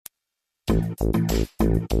So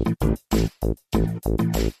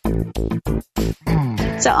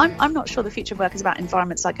I'm not sure the future of work is about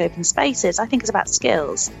environments like open spaces. I think it's about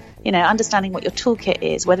skills, understanding what your toolkit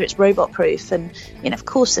is, whether it's robot proof. And, of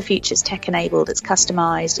course, the future is tech enabled, it's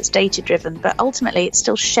customized, it's data driven, but ultimately it's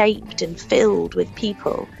still shaped and filled with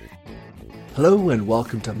people. Hello and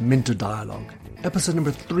welcome to Minter Dialogue, episode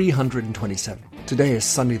number 327. Today is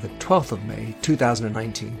Sunday the 12th of May,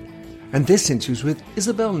 2019. And this interview is with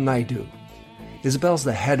Isabel Naidoo. Isabel's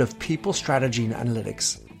the head of People Strategy and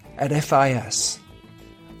Analytics at FIS,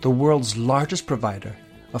 the world's largest provider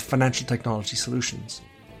of financial technology solutions.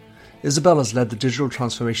 Isabel has led the digital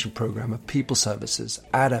transformation program of people services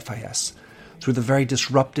at FIS through the very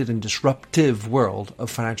disrupted and disruptive world of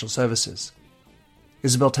financial services.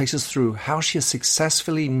 Isabel takes us through how she has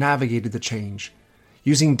successfully navigated the change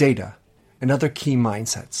using data and other key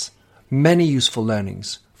mindsets, many useful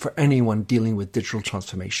learnings for anyone dealing with digital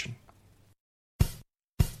transformation.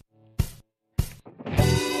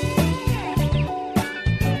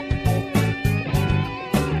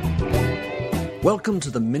 Welcome to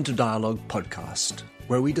the Minter Dialogue podcast,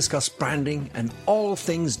 where we discuss branding and all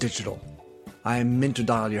things digital. I am Minter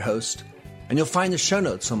Dial, your host, and you'll find the show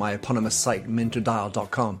notes on my eponymous site,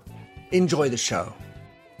 minterdial.com. Enjoy the show.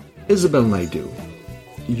 Isabel Naidoo,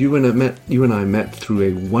 you and I met through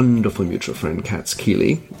a wonderful mutual friend, Katz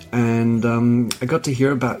Keeley, and I got to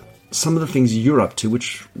hear about some of the things you're up to,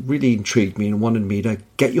 which really intrigued me and wanted me to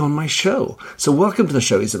get you on my show. So welcome to the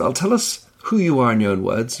show, Isabel. Tell us who you are in your own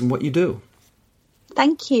words and what you do.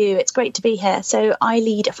 Thank you. It's great to be here. So I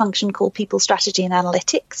lead a function called People Strategy and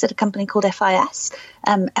Analytics at a company called FIS.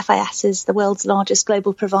 FIS is the world's largest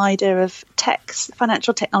global provider of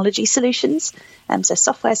financial technology solutions. So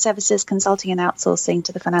software services, consulting and outsourcing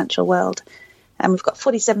to the financial world. And we've got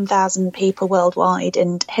 47,000 people worldwide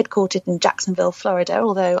and headquartered in Jacksonville, Florida,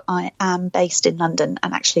 although I am based in London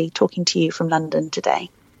and actually talking to you from London today.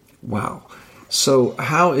 Wow. So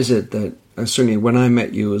how is it that, certainly when I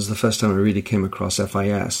met you, it was the first time I really came across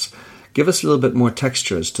FIS. Give us a little bit more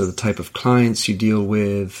texture as to the type of clients you deal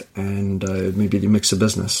with and maybe the mix of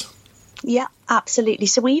business. Yeah, absolutely.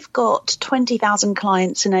 So we've got 20,000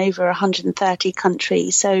 clients in over 130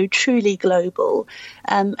 countries, so truly global.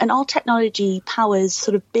 And our technology powers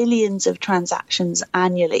sort of billions of transactions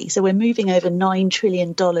annually. So we're moving over $9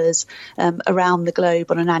 trillion around the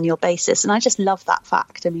globe on an annual basis. And I just love that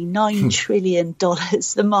fact. I mean, $9 trillion,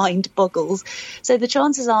 the mind boggles. So the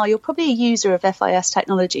chances are you're probably a user of FIS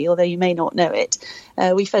technology, although you may not know it.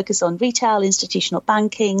 We focus on retail, institutional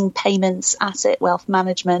banking, payments, asset wealth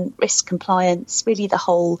management, risk compliance, really the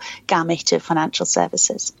whole gamut of financial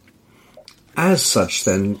services. As such,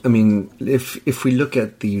 then, I mean, if we look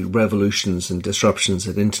at the revolutions and disruptions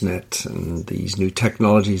that internet and these new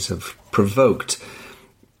technologies have provoked,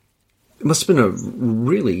 it must have been a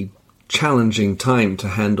really challenging time to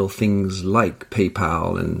handle things like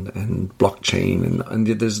PayPal and blockchain, and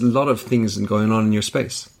there's a lot of things going on in your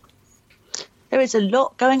space. There is a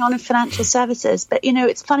lot going on in financial services, but,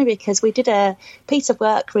 it's funny because we did a piece of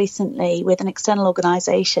work recently with an external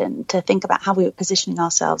organisation to think about how we were positioning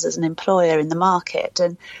ourselves as an employer in the market.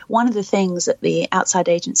 And one of the things that the outside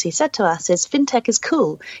agency said to us is fintech is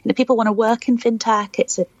cool. People want to work in fintech.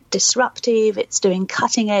 It's disruptive, it's doing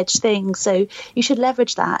cutting edge things, so you should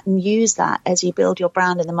leverage that and use that as you build your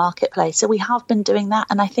brand in the marketplace. So we have been doing that,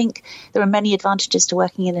 and I think there are many advantages to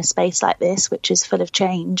working in a space like this, which is full of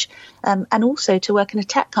change, and also to work in a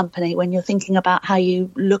tech company when you're thinking about how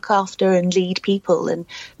you look after and lead people and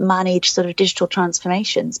manage sort of digital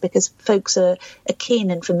transformations, because folks are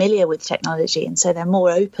keen and familiar with technology, and so they're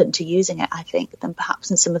more open to using it, I think, than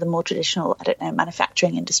perhaps in some of the more traditional,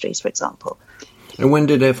 manufacturing industries, for example. And when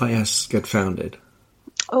did FIS get founded?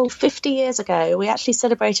 50 years ago. We actually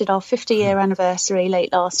celebrated our 50-year anniversary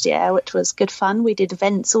late last year, which was good fun. We did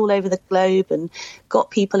events all over the globe and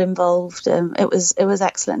got people involved. It was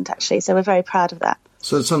excellent, actually. So we're very proud of that.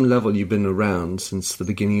 So at some level, you've been around since the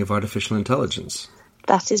beginning of artificial intelligence.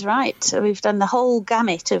 That is right. So we've done the whole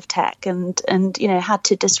gamut of tech and had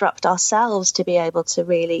to disrupt ourselves to be able to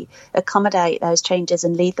really accommodate those changes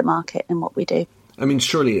and lead the market in what we do. I mean,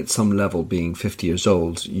 surely at some level, being 50 years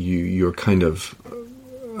old, you're kind of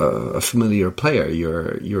a familiar player.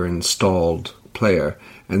 You're an installed player,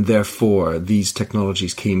 and therefore these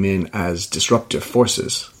technologies came in as disruptive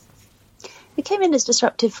forces. They came in as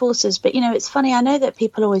disruptive forces, but, it's funny. I know that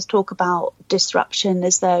people always talk about disruption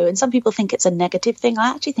as though, and some people think it's a negative thing. I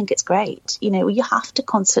actually think it's great. You have to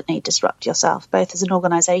constantly disrupt yourself, both as an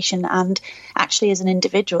organisation and actually as an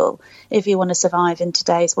individual, if you want to survive in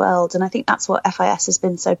today's world. And I think that's what FIS has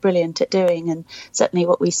been so brilliant at doing, and certainly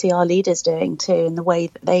what we see our leaders doing too in the way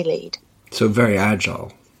that they lead. So very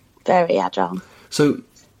agile. Very agile. So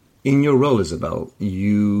in your role, Isabel,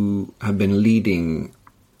 you have been leading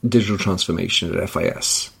digital transformation at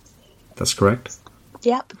FIS. That's correct?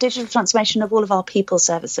 Yep, digital transformation of all of our people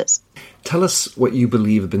services. Tell us what you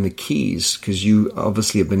believe have been the keys, because you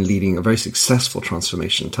obviously have been leading a very successful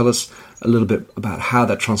transformation. Tell us a little bit about how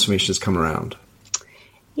that transformation has come around.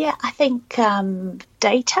 Yeah, I think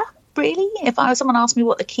data. Really, if someone asked me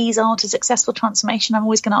what the keys are to successful transformation, I'm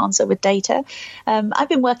always going to answer with data. I've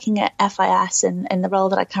been working at FIS in the role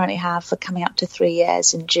that I currently have for coming up to 3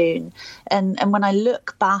 years in June. And when I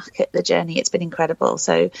look back at the journey, it's been incredible.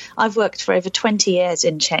 So I've worked for over 20 years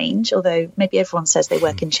in change, although maybe everyone says they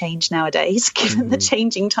work in change nowadays, given the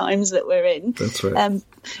changing times that we're in. That's right.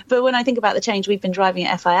 But when I think about the change we've been driving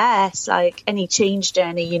at FIS, like any change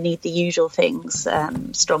journey, you need the usual things,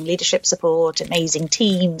 strong leadership support, amazing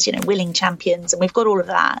teams, willing champions, and we've got all of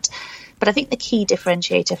that. But I think the key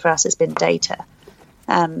differentiator for us has been data.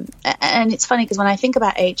 And it's funny because when I think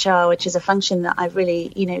about HR, which is a function that I've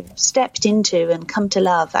really, stepped into and come to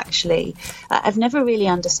love, actually, I've never really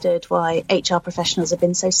understood why HR professionals have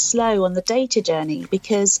been so slow on the data journey,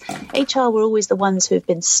 because HR were always the ones who have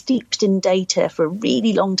been steeped in data for a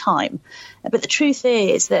really long time. But the truth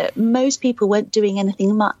is that most people weren't doing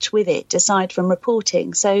anything much with it aside from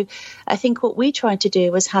reporting. So I think what we tried to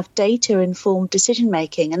do was have data-informed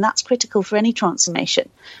decision-making, and that's critical for any transformation.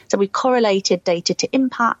 So we've correlated data to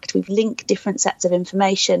impact, we've linked different sets of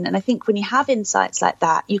information. And I think when you have insights like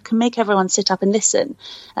that, you can make everyone sit up and listen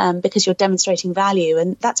because you're demonstrating value.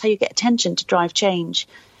 And that's how you get attention to drive change.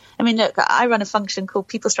 I mean, look, I run a function called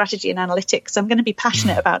People Strategy and Analytics. So I'm going to be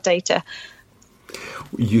passionate about data.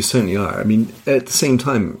 You certainly are. I mean, at the same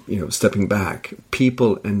time, stepping back,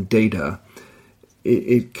 people and data,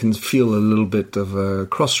 it can feel a little bit of a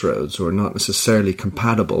crossroads or not necessarily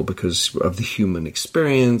compatible because of the human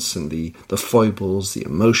experience and the foibles, the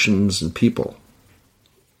emotions and people.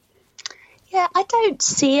 Yeah, I don't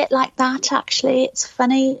see it like that, actually. It's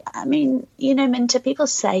funny. I mean, Minter, people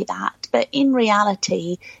say that, but in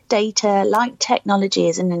reality, data, like technology,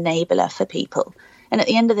 is an enabler for people. And at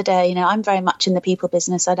the end of the day, I'm very much in the people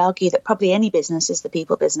business. I'd argue that probably any business is the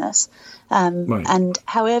people business. Right. And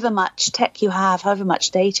however much tech you have, however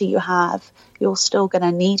much data you have, you're still going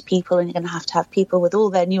to need people, and you're going to have people with all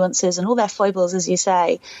their nuances and all their foibles, as you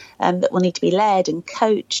say, that will need to be led and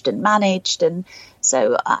coached and managed. And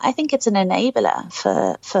so I think it's an enabler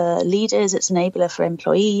for leaders. It's an enabler for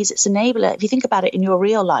employees. It's an enabler, if you think about it in your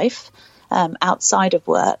real life, outside of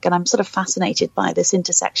work. And I'm sort of fascinated by this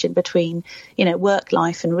intersection between, work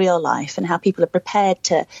life and real life, and how people are prepared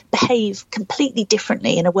to behave completely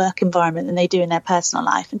differently in a work environment than they do in their personal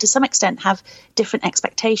life, and to some extent have different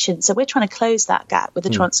expectations. So we're trying to close that gap with the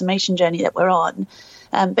transformation journey that we're on.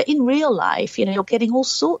 But in real life, you're getting all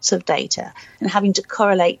sorts of data and having to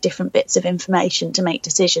correlate different bits of information to make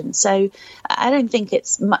decisions. So I don't think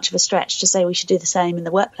it's much of a stretch to say we should do the same in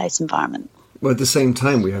the workplace environment. Well, at the same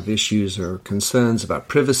time, we have issues or concerns about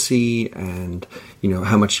privacy and,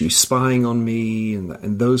 how much are you spying on me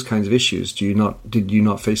and those kinds of issues. Did you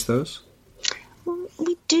not face those?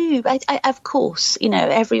 We do. Of course,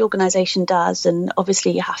 every organisation does. And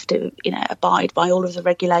obviously you have to, abide by all of the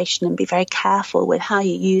regulation and be very careful with how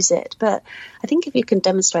you use it. But I think if you can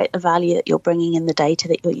demonstrate the value that you're bringing in the data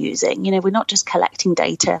that you're using, we're not just collecting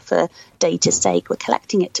data for data's sake. We're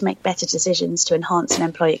collecting it to make better decisions to enhance an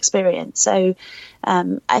employee experience. So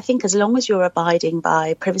I think as long as you're abiding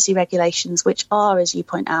by privacy regulations, which are, as you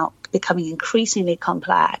point out, becoming increasingly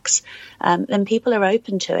complex, then people are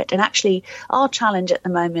open to it. And actually, our challenge at the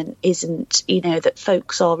moment isn't, that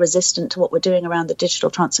folks are resistant to what we're doing around the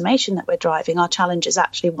digital transformation that we're driving. Our challenge is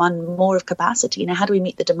actually one more of capacity. How do we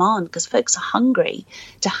meet the demand? Because folks are hungry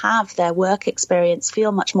to have their work experience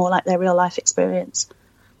feel much more like their real life experience.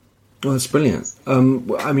 Well, that's brilliant.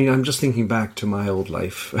 I'm just thinking back to my old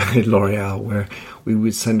life at L'Oreal, where we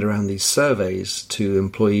would send around these surveys to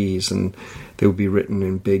employees, and they would be written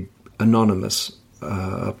in big anonymous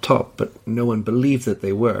up top, but no one believed that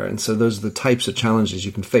they were. And so those are the types of challenges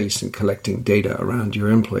you can face in collecting data around your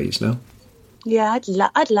employees, no? Yeah,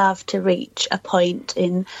 I'd love to reach a point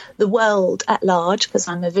in the world at large, because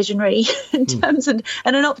I'm a visionary in terms and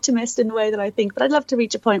an optimist in the way that I think. But I'd love to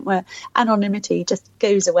reach a point where anonymity just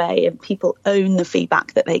goes away and people own the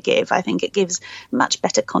feedback that they give. I think it gives much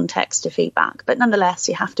better context to feedback. But nonetheless,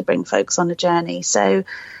 you have to bring folks on a journey. So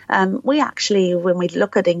we actually, when we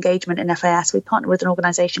look at engagement in FIS, we partner with an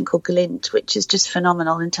organisation called Glint, which is just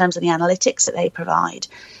phenomenal in terms of the analytics that they provide.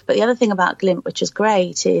 But the other thing about Glint, which is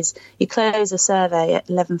great, is you close close a survey at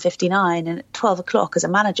 11:59, and at 12 o'clock as a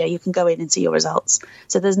manager, you can go in and see your results.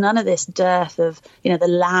 So there's none of this dearth of,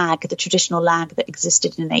 the traditional lag that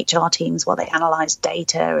existed in HR teams while they analysed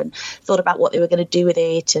data and thought about what they were going to do with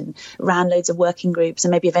it and ran loads of working groups,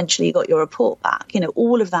 and maybe eventually you got your report back.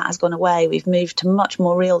 All of that has gone away. We've moved to much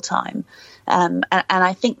more real time. And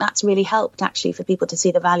I think that's really helped actually for people to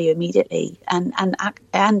see the value immediately. And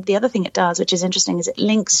the other thing it does, which is interesting, is it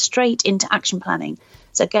links straight into action planning.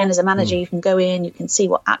 So again, as a manager, you can go in, you can see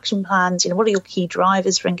what action plans, what are your key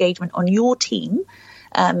drivers for engagement on your team,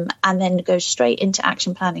 and then go straight into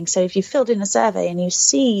action planning. So if you filled in a survey and you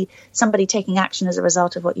see somebody taking action as a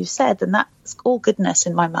result of what you've said, then that's all goodness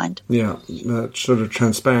in my mind. Yeah, sort of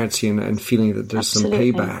transparency and feeling that there's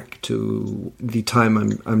Absolutely. some payback to the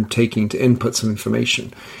time I'm taking to input some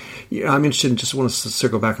information. Yeah, I'm interested, just want to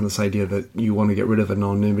circle back on this idea that you want to get rid of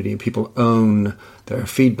anonymity and people own their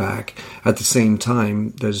feedback. At the same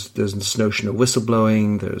time, there's this notion of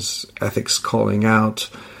whistleblowing, there's ethics calling out,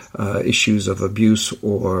 issues of abuse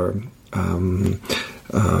or,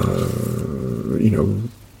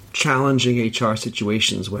 challenging HR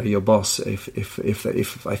situations where your boss,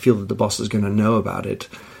 if I feel that the boss is going to know about it,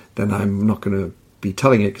 then I'm not going to be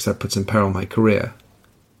telling it because that puts in peril my career.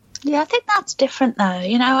 Yeah, I think that's different though.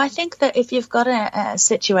 I think that if you've got a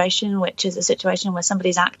situation which is a situation where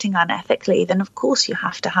somebody's acting unethically, then of course you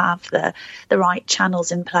have to have the right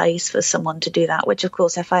channels in place for someone to do that, which of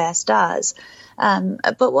course FIS does.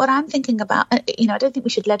 But what I'm thinking about, I don't think we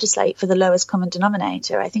should legislate for the lowest common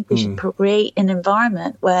denominator. I think we should create an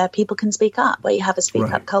environment where people can speak up, where you have a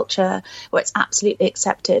speak up culture, where it's absolutely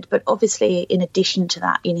accepted. But obviously, in addition to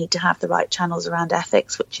that, you need to have the right channels around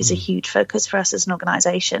ethics, which is a huge focus for us as an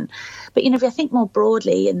organisation. But, if I think more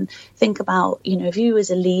broadly and think about, if you as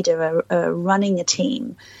a leader are running a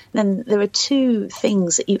team, then there are two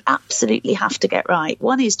things that you absolutely have to get right.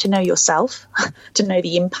 One is to know yourself, to know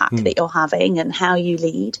the impact that you're having and how you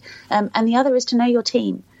lead. And the other is to know your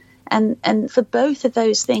team. And for both of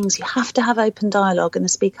those things, you have to have open dialogue and a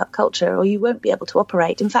speak-up culture, or you won't be able to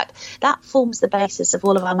operate. In fact, that forms the basis of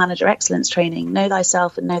all of our manager excellence training, know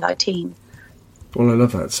thyself and know thy team. Well, I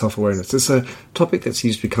love that, self-awareness. It's a topic that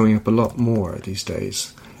seems to be coming up a lot more these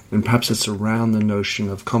days. And perhaps it's around the notion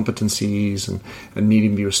of competencies and needing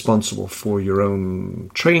to be responsible for your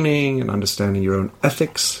own training and understanding your own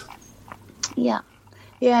ethics. Yeah.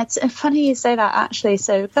 Yeah, it's funny you say that, actually.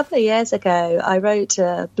 So a couple of years ago, I wrote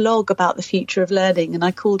a blog about the future of learning, and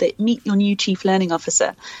I called it Meet Your New Chief Learning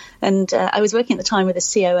Officer. And I was working at the time with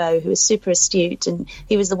a COO who was super astute, and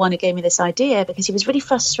he was the one who gave me this idea because he was really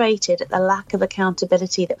frustrated at the lack of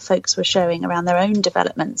accountability that folks were showing around their own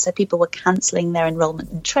development. So people were cancelling their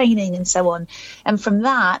enrolment in training and so on. And from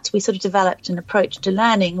that, we sort of developed an approach to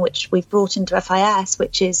learning, which we've brought into FIS,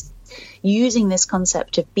 which is using this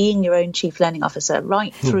concept of being your own chief learning officer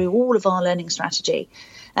right through all of our learning strategy.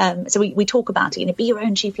 So we talk about it, be your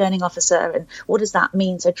own chief learning officer, and what does that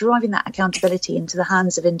mean? So driving that accountability into the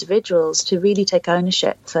hands of individuals to really take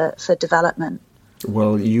ownership for development.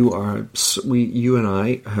 Well, you and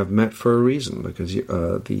I have met for a reason, because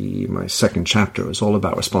my second chapter is all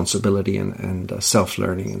about responsibility and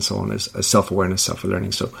self-learning and so on, as self-awareness,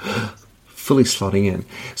 self-learning. So fully slotting in.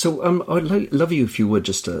 So I'd love you, if you would,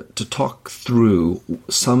 just to talk through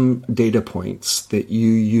some data points that you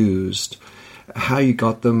used, how you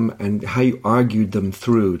got them and how you argued them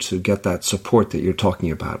through to get that support that you're talking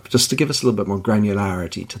about. Just to give us a little bit more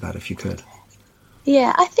granularity to that, if you could.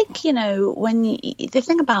 Yeah, I think, the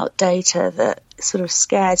thing about data that sort of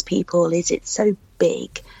scares people is it's so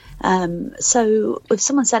big. So if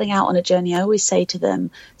someone's setting out on a journey, I always say to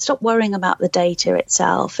them, stop worrying about the data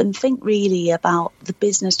itself and think really about the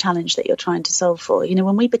business challenge that you're trying to solve for.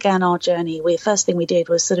 When we began our journey, the first thing we did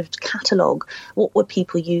was sort of catalogue what were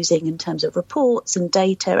people using in terms of reports and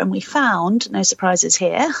data. And we found, no surprises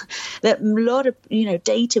here, that a lot of,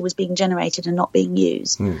 data was being generated and not being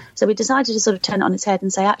used. So we decided to sort of turn it on its head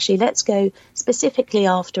and say, actually, let's go specifically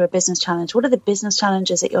after a business challenge. What are the business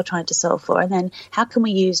challenges that you're trying to solve for? And then how can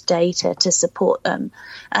we use data to support them?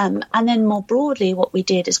 And then more broadly, what we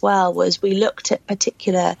did as well was we looked at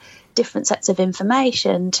particular different sets of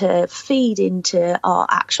information to feed into our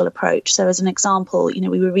actual approach. So as an example,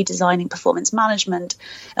 we were redesigning performance management,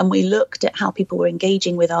 and we looked at how people were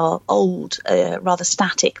engaging with our old, rather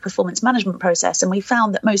static performance management process. And we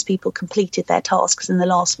found that most people completed their tasks in the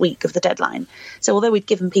last week of the deadline. So although we'd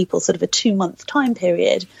given people sort of a 2-month time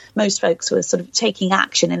period, most folks were sort of taking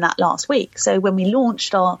action in that last week. So when we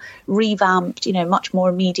launched our revamped, much more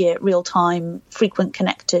immediate, real-time, frequent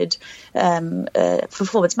connected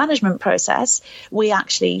performance management recruitment process, we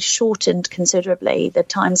actually shortened considerably the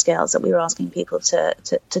timescales that we were asking people to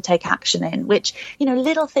take action in, which,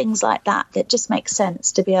 little things like that just make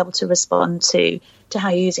sense to be able to respond to how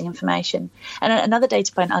you're using information. And another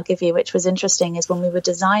data point I'll give you, which was interesting, is when we were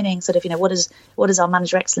designing sort of, what does our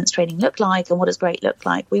manager excellence training look like and what does great look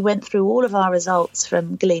like? We went through all of our results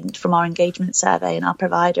from Glint, from our engagement survey and our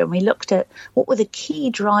provider, and we looked at what were the key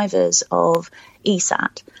drivers of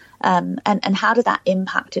ESAT. And how did that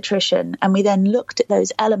impact attrition? And we then looked at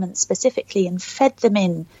those elements specifically and fed them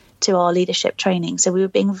in to our leadership training. So we were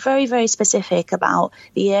being very, very specific about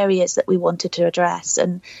the areas that we wanted to address.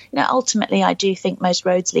 And, ultimately, I do think most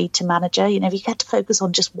roads lead to manager. If you had to focus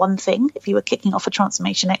on just one thing, if you were kicking off a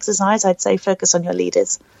transformation exercise, I'd say focus on your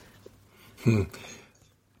leaders.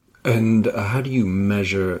 And how do you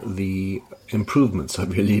measure the improvements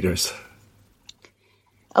of your leaders?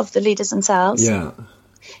 Of the leaders themselves?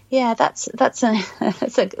 Yeah, that's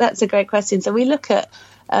a great question. So we look at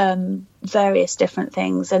various different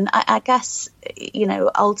things, and I guess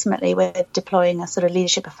ultimately we're deploying a sort of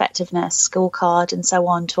leadership effectiveness scorecard and so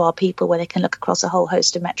on to our people, where they can look across a whole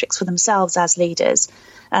host of metrics for themselves as leaders.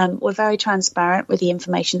 We're very transparent with the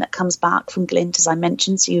information that comes back from Glint, as I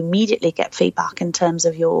mentioned, so you immediately get feedback in terms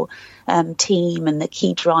of your team and the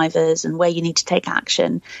key drivers and where you need to take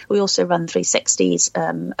action. We also run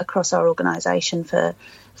 360s across our organisation for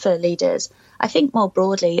leaders. I think more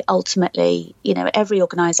broadly, ultimately, every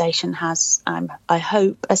organisation has, I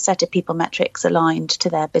hope, a set of people metrics aligned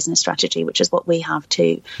to their business strategy, which is what we have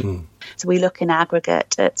too. So we look in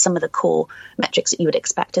aggregate at some of the core metrics that you would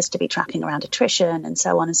expect us to be tracking around attrition and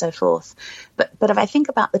so on and so forth. But if I think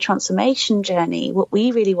about the transformation journey, what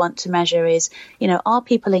we really want to measure is, are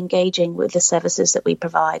people engaging with the services that we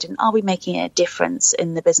provide, and are we making a difference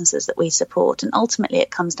in the businesses that we support? And ultimately,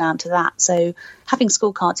 it comes down to that. So having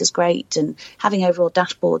scorecards is great, and having overall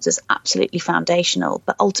dashboards is absolutely foundational.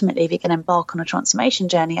 But ultimately, if you're going to embark on a transformation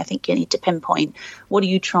journey, I think you need to pinpoint what are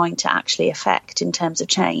you trying to actually affect in terms of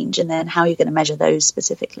change, and then how you're going to measure those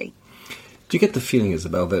specifically. Do you get the feeling,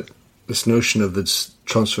 Isabel, that this notion of this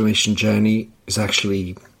transformation journey is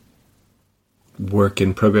actually work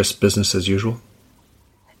in progress, business as usual?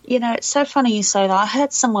 It's so funny you say that. I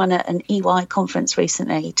heard someone at an EY conference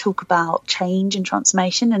recently talk about change and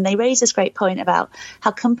transformation, and they raised this great point about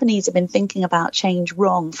how companies have been thinking about change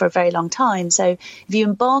wrong for a very long time. So if you're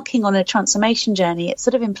embarking on a transformation journey, it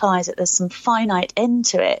sort of implies that there's some finite end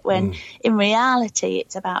to it, when in reality,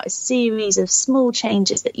 it's about a series of small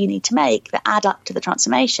changes that you need to make that add up to the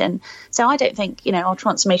transformation. So I don't think, our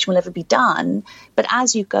transformation will ever be done, but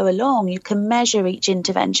as you go along, you can measure each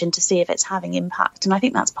intervention to see if it's having impact. And I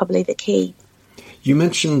think that's probably the key. You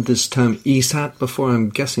mentioned this term ESAT before. I'm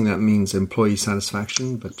guessing that means employee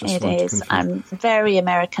satisfaction, but just it want to is. confirm. Very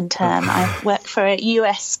American term. I work for a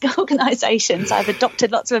US organisation, so I've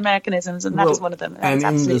adopted lots of Americanisms, and that is one of them. That's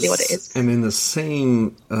absolutely what it is. And in the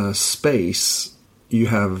same space, you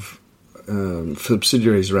have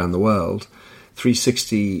subsidiaries around the world.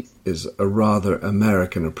 360 is a rather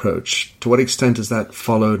American approach. To what extent is that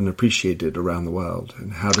followed and appreciated around the world,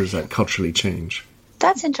 and how does that culturally change?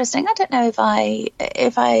 That's interesting. I don't know if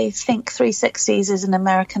I think 360s is an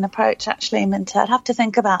American approach, actually, Minta. I'd have to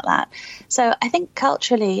think about that. So I think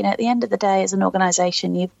culturally, at the end of the day, as an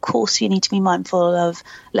organisation, of course, you need to be mindful of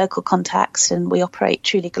local context, and we operate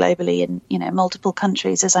truly globally in, multiple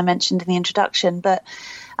countries, as I mentioned in the introduction. But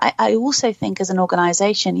I also think as an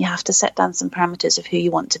organisation, you have to set down some parameters of who you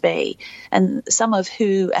want to be. And some of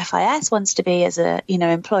who FIS wants to be as a,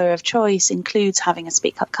 employer of choice includes having a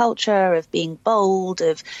speak up culture, of being bold,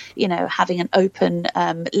 of, having an open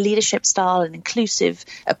leadership style, an inclusive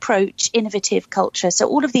approach, innovative culture. So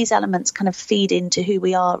all of these elements kind of feed into who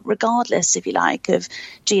we are, regardless, if you like, of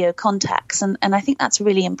geo context. And I think that's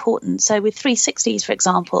really important. So with 360s, for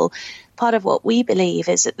example, part of what we believe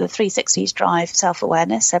is that the 360s drive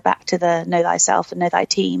self-awareness, so back to the know thyself and know thy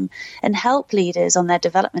team, and help leaders on their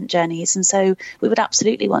development journeys. And so we would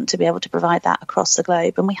absolutely want to be able to provide that across the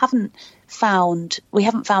globe. And we haven't found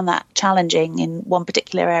that challenging in one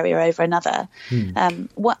particular area over another.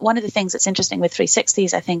 One of the things that's interesting with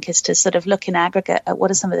 360s, I think, is to sort of look in aggregate at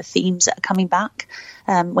what are some of the themes that are coming back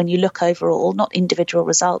when you look overall, not individual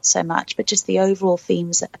results so much, but just the overall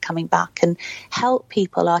themes that are coming back, and help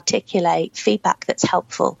people articulate feedback that's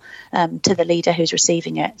helpful to the leader who's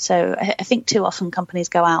receiving it. So I think too often companies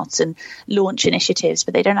go out and launch initiatives,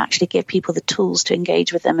 but they don't actually give people the tools to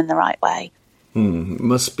engage with them in the right way.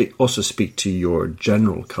 Also speak to your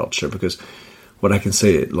general culture, because what I can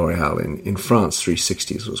say at L'Oréal, in France,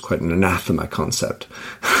 360s was quite an anathema concept.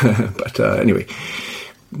 But anyway,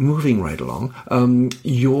 moving right along,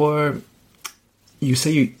 your You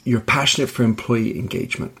say you're passionate for employee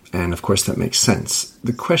engagement, and of course that makes sense.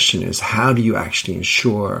 The question is, how do you actually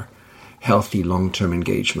ensure healthy long-term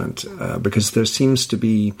engagement? Because there seems to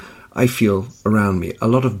be, I feel around me, a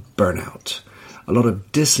lot of burnout, a lot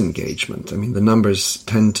of disengagement. I mean, the numbers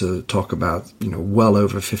tend to talk about, well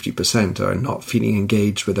over 50% are not feeling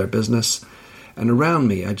engaged with their business. And around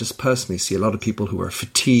me, I just personally see a lot of people who are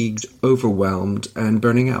fatigued, overwhelmed, and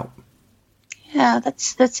burning out. Yeah,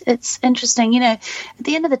 it's interesting. At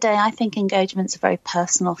the end of the day, I think engagement's a very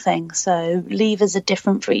personal thing. So levers are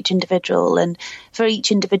different for each individual, and for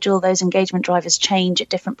each individual, those engagement drivers change at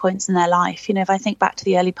different points in their life. If I think back to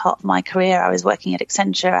the early part of my career, I was working at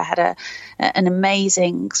Accenture. I had an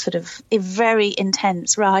amazing sort of a very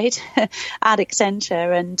intense ride at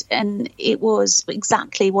Accenture, and it was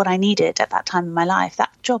exactly what I needed at that time in my life.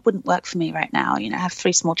 That job wouldn't work for me right now. I have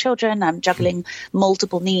 3 small children. I'm juggling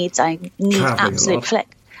multiple needs. I need absolute flex.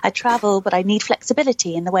 I travel, but I need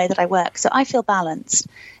flexibility in the way that I work. So I feel balanced.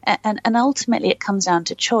 And ultimately, it comes down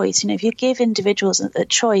to choice. If you give individuals a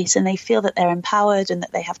choice and they feel that they're empowered and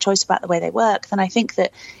that they have choice about the way they work, then I think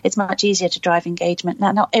that it's much easier to drive engagement.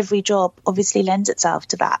 Now, not every job obviously lends itself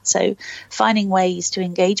to that. So finding ways to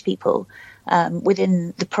engage people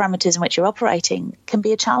within the parameters in which you're operating can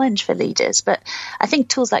be a challenge for leaders. But I think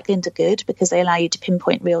tools like Glint are good because they allow you to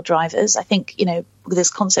pinpoint real drivers. I think,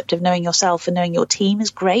 this concept of knowing yourself and knowing your team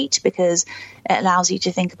is great because it allows you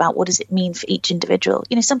to think about what does it mean for each individual.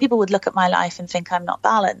 Some people would look at my life and think I'm not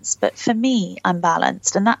balanced, but for me, I'm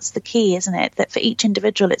balanced. And that's the key, isn't it? That for each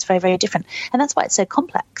individual, it's very, very different. And that's why it's so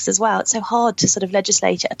complex as well. It's so hard to sort of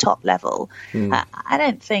legislate at a top level. I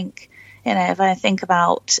don't think, if I think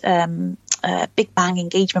about Big Bang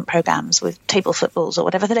engagement programs with table footballs or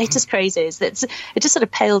whatever the latest craze is, it just sort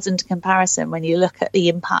of pales into comparison when you look at the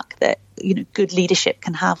impact that good leadership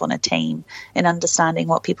can have on a team in understanding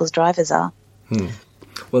what people's drivers are.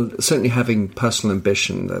 Well, certainly having personal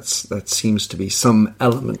ambition, that seems to be some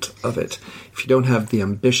element of it. If you don't have the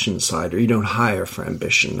ambition side, or you don't hire for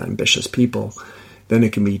ambitious people, then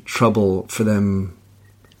it can be trouble for them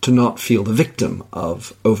to not feel the victim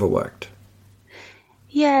of overworked.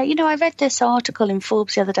 Yeah, I read this article in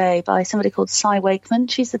Forbes the other day by somebody called Cy Wakeman.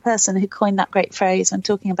 She's the person who coined that great phrase when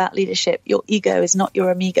talking about leadership, your ego is not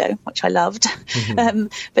your amigo, which I loved.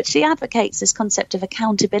 But she advocates this concept of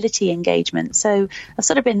accountability engagement. So I've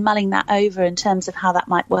sort of been mulling that over in terms of how that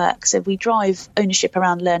might work. So we drive ownership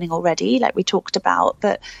around learning already, like we talked about,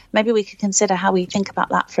 but maybe we could consider how we think about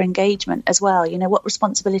that for engagement as well. What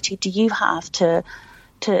responsibility do you have to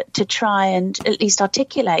try and at least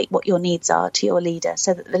articulate what your needs are to your leader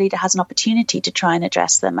so that the leader has an opportunity to try and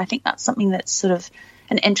address them? I think that's something that's sort of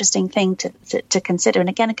an interesting thing to consider. And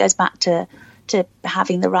again, it goes back to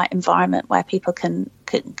having the right environment where people can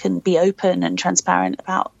be open and transparent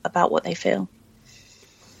about what they feel.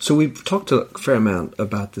 So we've talked a fair amount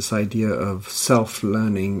about this idea of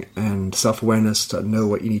self-learning and self-awareness to know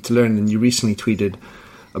what you need to learn. And you recently tweeted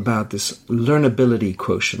about this learnability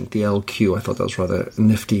quotient, the LQ. I thought that was rather a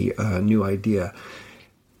nifty new idea.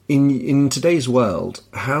 In today's world,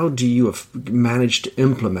 how do you have managed to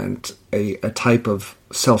implement a type of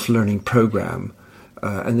self-learning program?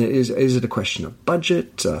 And is it a question of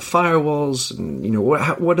budget, firewalls? And,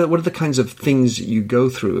 what are the kinds of things you go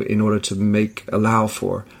through in order to allow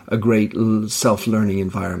for a great self-learning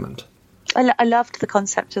environment? I loved the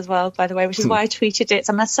concept as well, by the way, which is why I tweeted it.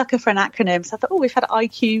 So I'm a sucker for an acronym. So I thought, we've had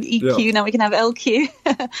IQ, EQ, now we can have LQ.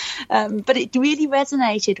 But it really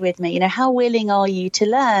resonated with me. How willing are you to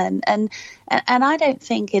learn? And I don't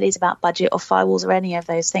think it is about budget or firewalls or any of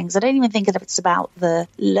those things. I don't even think it's about the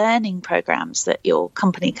learning programs that your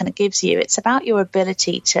company kind of gives you. It's about your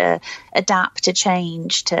ability to adapt, to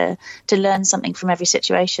change, to learn something from every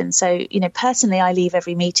situation. So, personally, I leave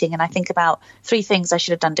every meeting and I think about 3 things I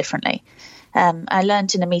should have done differently. I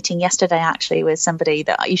learned in a meeting yesterday, actually, with somebody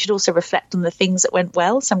that you should also reflect on the things that went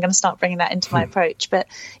well. So I'm going to start bringing that into my approach. But,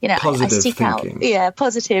 I seek thinking. Out,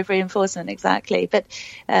 positive reinforcement, exactly. But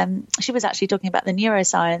she was actually talking about the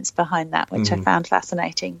neuroscience behind that, which I found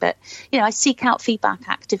fascinating. But, I seek out feedback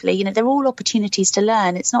actively. They're all opportunities to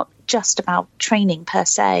learn. It's not just about training per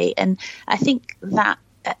se. And I think that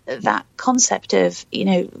concept of,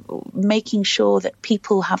 making sure that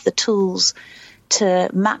people have the tools to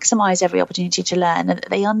maximize every opportunity to learn and that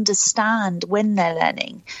they understand when they're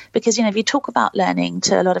learning. Because, if you talk about learning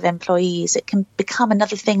to a lot of employees, it can become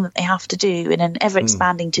another thing that they have to do in an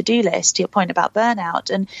ever-expanding to-do list, to your point about burnout.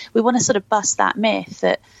 And we want to sort of bust that myth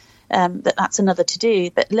that that's another to do.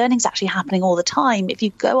 But learning's actually happening all the time if you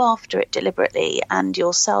go after it deliberately and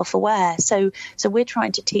you're self-aware. So we're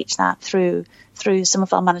trying to teach that through some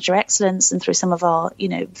of our manager excellence and through some of our,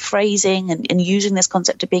 phrasing and using this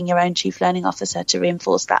concept of being your own chief learning officer to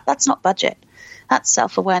reinforce that. That's not budget. That's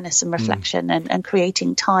self-awareness and reflection and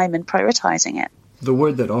creating time and prioritizing it. The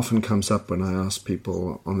word that often comes up when I ask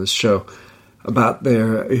people on this show about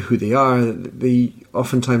who they are, they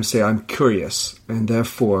oftentimes say, I'm curious, and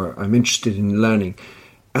therefore I'm interested in learning.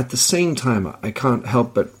 At the same time, I can't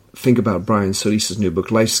help but think about Brian Solis's new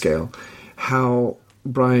book, Life Scale, how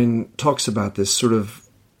Brian talks about this sort of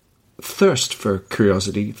thirst for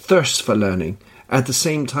curiosity, thirst for learning, at the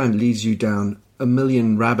same time leads you down a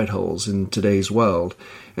million rabbit holes in today's world.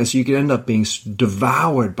 And so you can end up being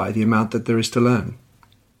devoured by the amount that there is to learn.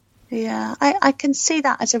 Yeah, I can see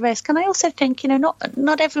that as a risk. And I also think,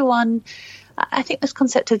 not everyone, I think this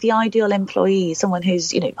concept of the ideal employee, someone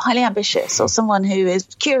who's, highly ambitious or someone who is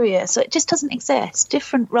curious, it just doesn't exist.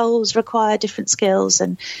 Different roles require different skills,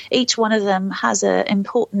 and each one of them has an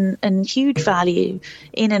important and huge value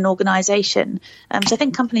in an organization. So I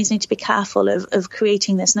think companies need to be careful of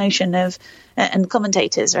creating this notion of, and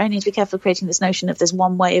commentators, right, need to be careful of creating this notion of there's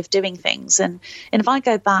one way of doing things. And if I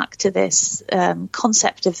go back to this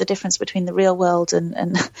concept of the difference between the real world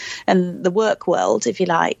and the work world, if you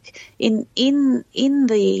like, in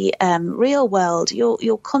the real world,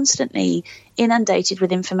 you're constantly inundated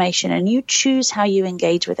with information, and you choose how you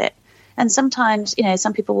engage with it. And sometimes,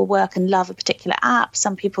 some people will work and love a particular app.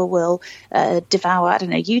 Some people will devour,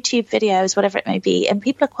 YouTube videos, whatever it may be. And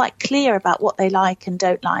people are quite clear about what they like and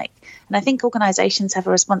don't like. And I think organizations have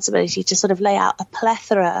a responsibility to sort of lay out a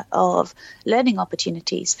plethora of learning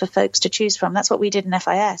opportunities for folks to choose from. That's what we did in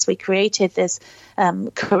FIS. We created this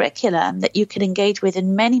curriculum that you can engage with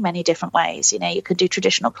in many, many different ways. You can do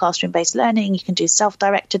traditional classroom-based learning. You can do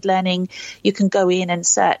self-directed learning. You can go in and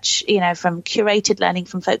search, from curated learning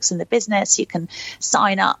from folks in the business. You can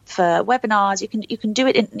sign up for webinars. You can do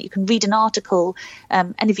it. You can read an article.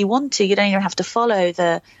 And if you want to, you don't even have to follow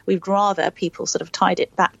we'd rather people sort of tied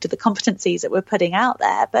it back to the competencies that we're putting out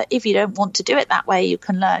there. But if you don't want to do it that way, you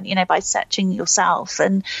can learn, by searching yourself.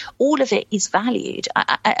 And all of it is valued.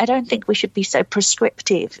 I don't think we should be so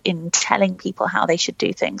prescriptive in telling people how they should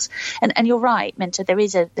do things. And you're right, Minta, there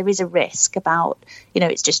is a risk about,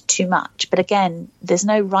 it's just too much. But again, there's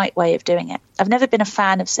no right way of doing it. I've never been a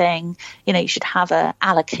fan of saying, you should have an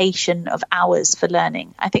allocation of hours for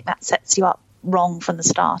learning. I think that sets you up wrong from the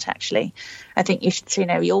start, actually. I think you should,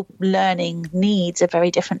 your learning needs are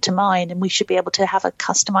very different to mine, and we should be able to have a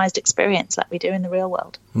customized experience like we do in the real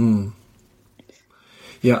world.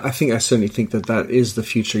 Yeah, I certainly think that is the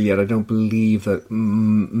future, yet I don't believe that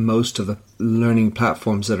most of the learning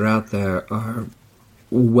platforms that are out there are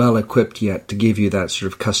well equipped yet to give you that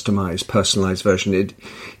sort of customized, personalized version. It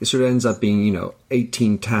sort of ends up being,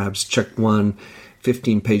 18 tabs, check one,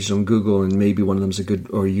 15 pages on Google, and maybe one of them's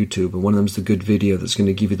or YouTube, and one of them's the good video that's going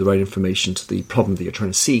to give you the right information to the problem that you're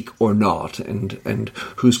trying to seek or not, and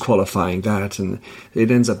who's qualifying that, and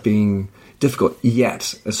it ends up being difficult yet.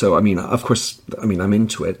 So, of course, I'm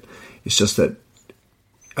into it. It's just that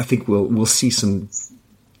I think we'll see some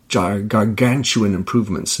gargantuan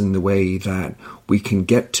improvements in the way that we can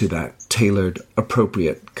get to that tailored,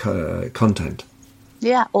 appropriate content.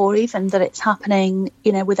 Yeah, or even that it's happening,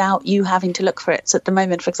 without you having to look for it. So at the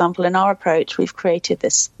moment, for example, in our approach, we've created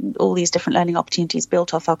all these different learning opportunities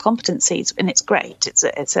built off our competencies, and it's great.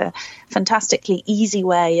 It's a fantastically easy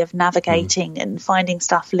way of navigating and finding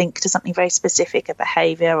stuff linked to something very specific, a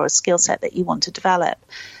behavior or a skill set that you want to develop.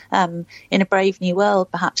 In a brave new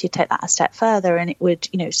world, perhaps you take that a step further, and it would,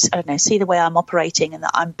 see the way I'm operating and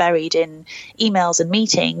that I'm buried in emails and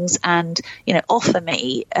meetings, and, offer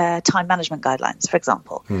me time management guidelines, for example.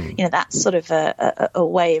 That's sort of a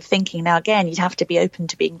way of thinking. Now, again, you'd have to be open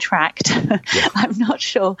to being tracked. Yeah. I'm not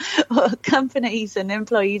sure companies and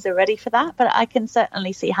employees are ready for that, but I can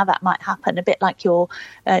certainly see how that might happen. A bit like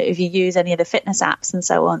if you use any of the fitness apps and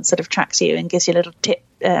so on, sort of tracks you and gives you little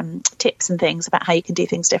tips and things about how you can do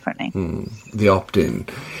things differently. The opt-in.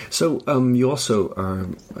 So you also are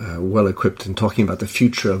well equipped in talking about the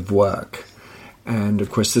future of work. And of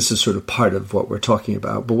course, this is sort of part of what we're talking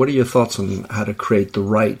about. But what are your thoughts on how to create the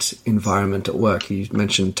right environment at work? You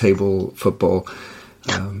mentioned table football,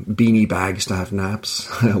 beanie bags to have naps,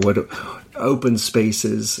 what open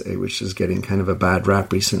spaces, which is getting kind of a bad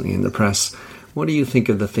rap recently in the press. What do you think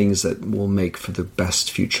are the things that will make for the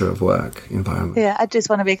best future of work environment? Yeah, I just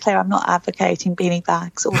want to be clear. I'm not advocating beanie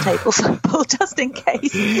bags or table sample, just in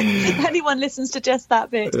case anyone listens to just that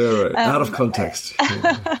bit. Yeah, right. Out of context.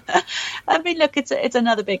 I mean, look, it's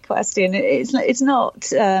another big question. It's not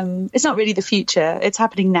really the future. It's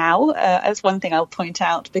happening now. That's one thing I'll point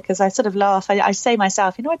out, because I sort of laugh. I say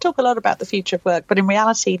myself, I talk a lot about the future of work, but in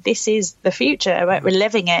reality, this is the future. Right? We're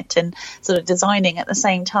living it and sort of designing at the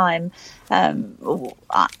same time.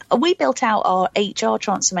 We built out our HR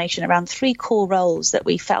transformation around 3 core roles that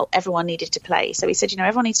we felt everyone needed to play. So we said,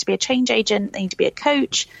 everyone needs to be a change agent, they need to be a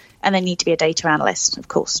coach, and they need to be a data analyst. Of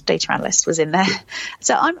course, data analyst was in there.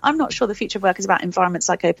 So I'm not sure the future of work is about environments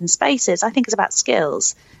like open spaces. I think it's about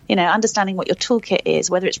skills, understanding what your toolkit is,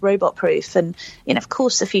 whether it's robot proof. And, of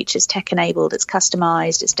course, the future is tech enabled, it's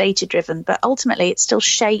customized, it's data driven, but ultimately it's still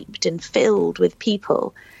shaped and filled with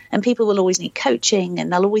people. And people will always need coaching,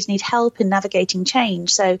 and they'll always need help in navigating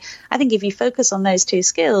change. So I think if you focus on those 2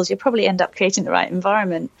 skills, you'll probably end up creating the right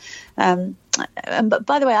environment. But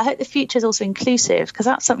by the way, I hope the future is also inclusive, because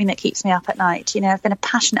that's something that keeps me up at night. I've been a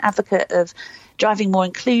passionate advocate of driving more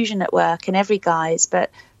inclusion at work in every guise,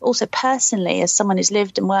 but also personally, as someone who's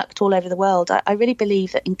lived and worked all over the world, I really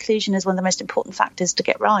believe that inclusion is one of the most important factors to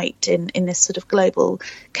get right in this sort of global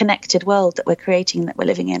connected world that we're creating, that we're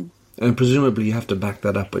living in. And presumably you have to back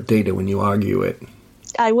that up with data when you argue it.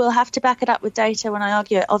 I will have to back it up with data when I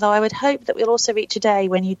argue it, although I would hope that we'll also reach a day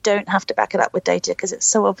when you don't have to back it up with data, because it's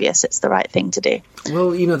so obvious it's the right thing to do.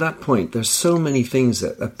 Well, that point, there's so many things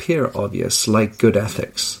that appear obvious, like good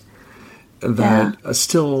ethics, that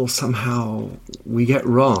still somehow we get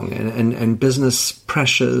wrong. And business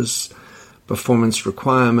pressures, performance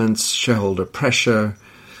requirements, shareholder pressure,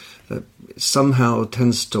 that somehow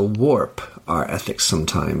tends to warp our ethics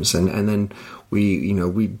sometimes. And then we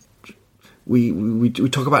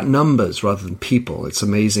talk about numbers rather than people. It's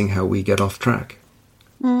amazing how we get off track.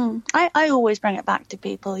 I always bring it back to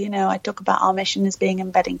people. I talk about our mission as being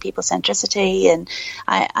embedding people centricity, and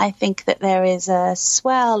I think that there is a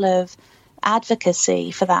swell of advocacy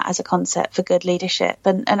for that as a concept for good leadership.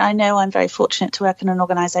 And I know I'm very fortunate to work in an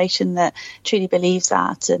organisation that truly believes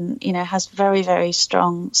that, and has very, very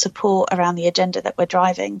strong support around the agenda that we're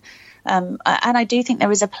driving. And I do think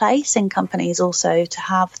there is a place in companies also to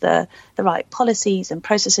have the right policies and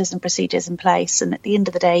processes and procedures in place. And at the end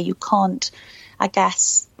of the day, you can't, I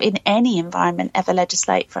guess, in any environment ever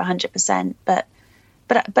legislate for 100%. But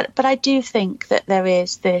I do think that there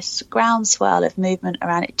is this groundswell of movement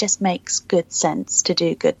around it. Just makes good sense to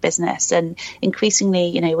do good business. And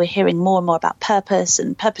increasingly, we're hearing more and more about purpose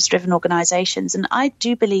and purpose-driven organizations. And I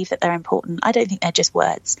do believe that they're important. I don't think they're just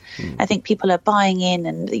words. I think people are buying in,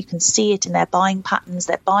 and you can see it in their buying patterns.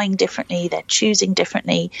 They're buying differently. They're choosing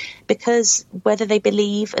differently, because whether they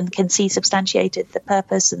believe and can see substantiated the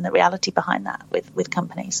purpose and the reality behind that with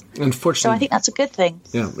companies. Unfortunately, so I think that's a good thing.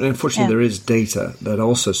 Yeah, and unfortunately, there is data that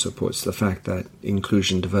also supports the fact that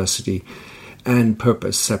inclusion, diversity, and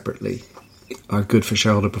purpose separately are good for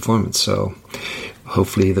shareholder performance. So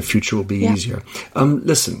hopefully the future will be easier.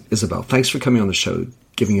 Listen, Isabel, thanks for coming on the show,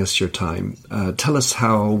 giving us your time. Tell us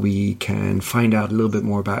how we can find out a little bit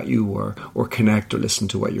more about you, or connect or listen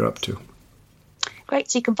to what you're up to. Great.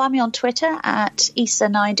 So you can find me on Twitter at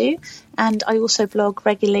Isabel Naidoo, and I also blog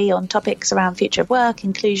regularly on topics around future of work,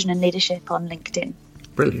 inclusion and leadership on LinkedIn.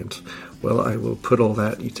 Brilliant. Well, I will put all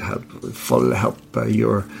that to help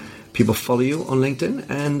your people follow you on LinkedIn.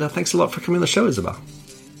 And thanks a lot for coming on the show, Isabel.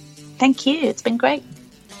 Thank you. It's been great.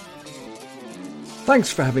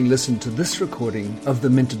 Thanks for having listened to this recording of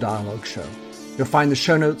the Minter Dialogue Show. You'll find the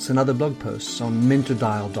show notes and other blog posts on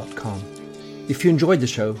minterdial.com. If you enjoyed the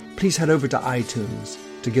show, please head over to iTunes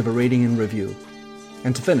to give a rating and review.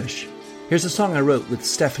 And to finish, here's a song I wrote with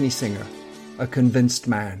Stephanie Singer, A Convinced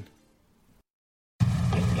Man.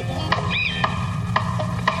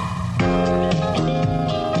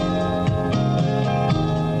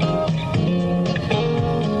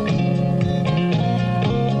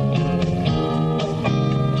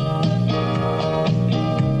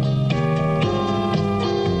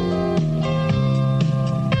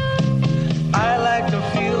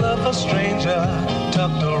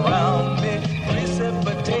 Tucked around me,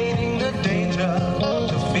 precipitating the danger.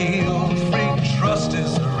 To feel free, trust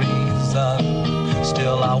is the reason.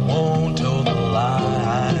 Still, I won't toe the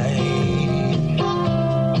line.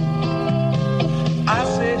 I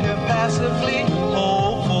sit here passively,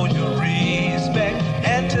 hope for your respect,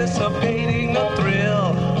 anticipating the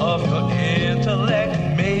thrill of your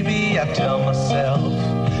intellect. Maybe I tell myself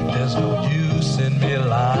there's no use in me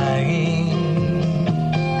lying.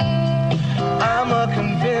 I'm a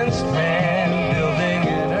convinced man, building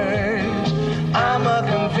an urge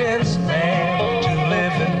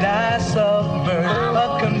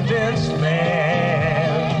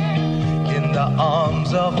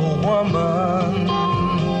woman.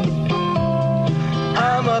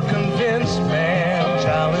 I'm a convinced man,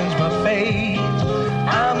 challenge my fate.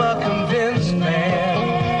 I'm a convinced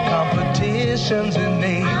man, competition's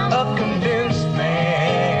innate. A convinced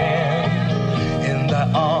man in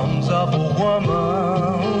the arms of a woman.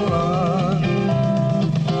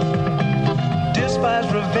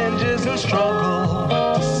 Despise revenges and struggle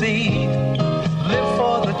to see. Live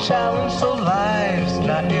for the challenge so life's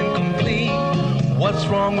not incomplete. What's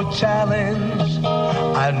wrong with challenge?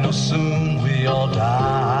 I know soon we all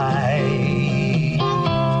die.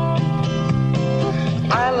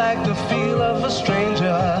 I like the feel of a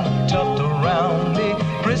stranger tucked around me,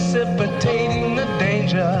 precipitating the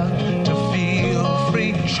danger to feel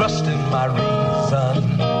free. Trust in my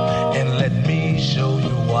reason and let me show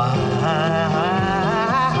you why.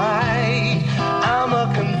 I'm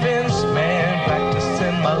a convinced man,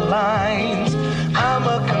 practicing my lines. I'm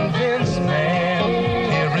a convinced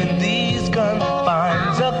man, here in these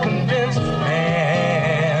confines. A convinced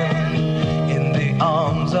man in the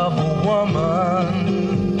arms of a woman.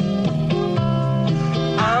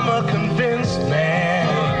 I'm a convinced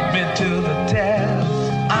man, bid to the test.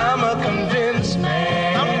 I'm a convinced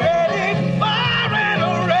man, I'm ready for an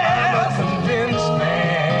arrest. I'm a convinced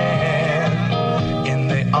man in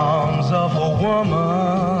the arms of a woman.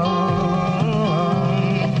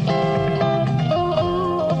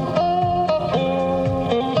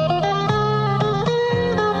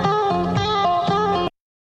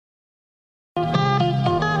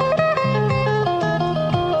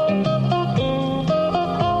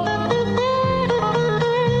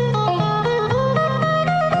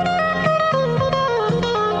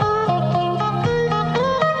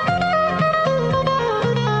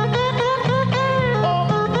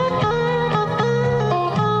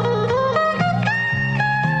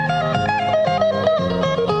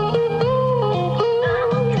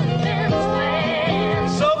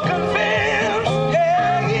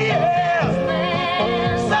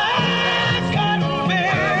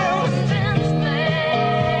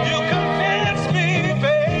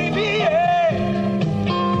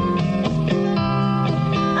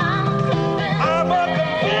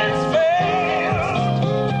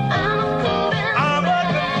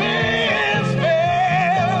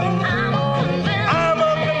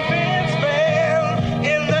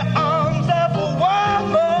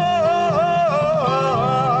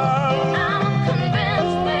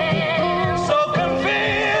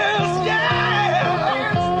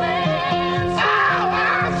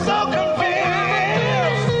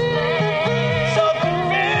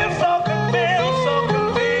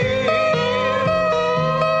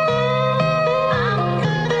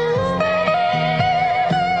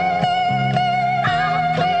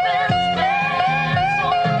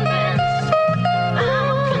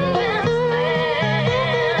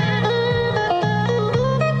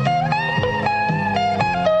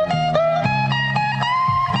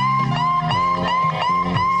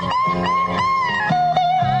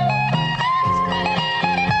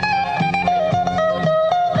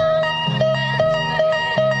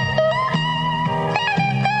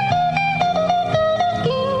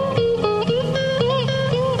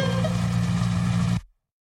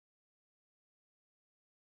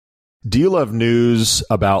 Do you love news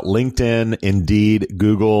about LinkedIn, Indeed,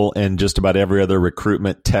 Google, and just about every other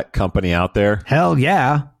recruitment tech company out there? Hell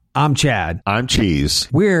yeah. I'm Chad. I'm Cheese.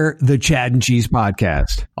 We're the Chad and Cheese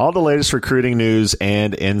Podcast. All the latest recruiting news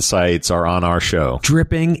and insights are on our show.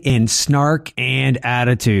 Dripping in snark and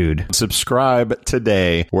attitude. Subscribe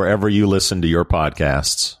today wherever you listen to your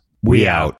podcasts. We out.